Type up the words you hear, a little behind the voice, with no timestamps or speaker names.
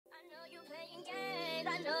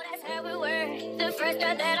First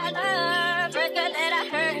girl that I love, first girl that I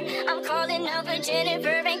heard. I'm calling over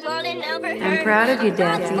Jennifer, ain't calling over her. I'm proud of you,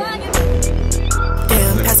 Daffy.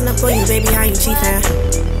 Damn, passing up for you, baby, how you Chiefin?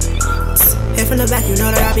 Hit from the back, you know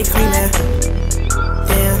that I be creaming.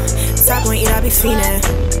 Damn, stop on eat, I be fiending.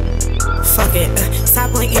 Fuck it,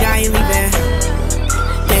 stop on eat, I ain't leaving.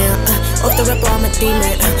 Damn, off the rip, I'm a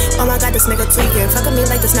demon. Oh my god, this nigga tweaking. Fucking me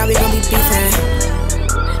like this, now we gon' be beefing.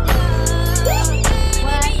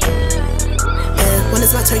 And when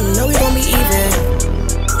it's my turn, you know we gon' be even.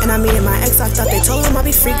 And I mean, my ex, I thought they told him I be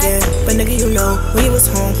freaking. But nigga, you know, when he was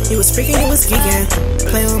home, he was freaking, he was geeking.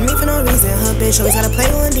 Play on me for no reason, her bitch always gotta play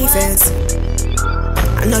on defense.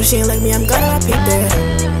 I know she ain't like me, I'm gonna, I peeped it.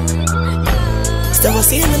 Still gon'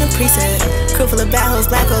 see him in the precinct. Crew full of bad hoes,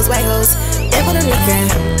 black hoes, white hoes, and Puerto Rican.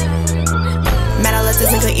 Mad I let this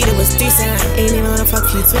nigga eat, it was decent. Ain't even wanna fuck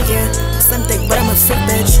you tweaking. Slim thick, but I'm a freak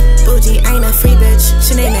bitch. Bougie, I ain't a free bitch.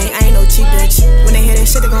 Shanae, I ain't no cheap bitch. When they hear this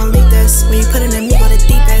shit, they gon' leak this. When you put it in me, go the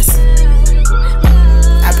deepest.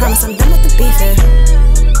 I promise I'm done with the beefing.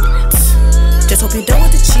 Just hope you done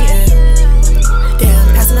with the cheating. Damn,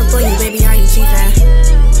 passing up on you, baby, how you Chiefin?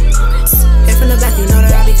 Hit from the back, you know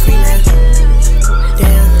that I be creaming.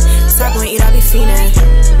 Damn, stop on eat, I be fiending.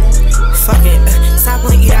 Fuck it, stop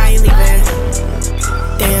on eat, I ain't leaving.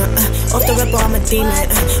 Damn, off the rip, I'm a demon.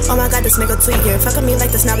 Oh my god, this nigga tweaking. Fucking me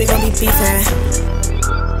like this, now we gon' be beefing.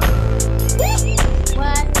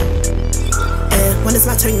 And when it's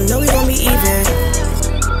my turn, you know we gon' be eating.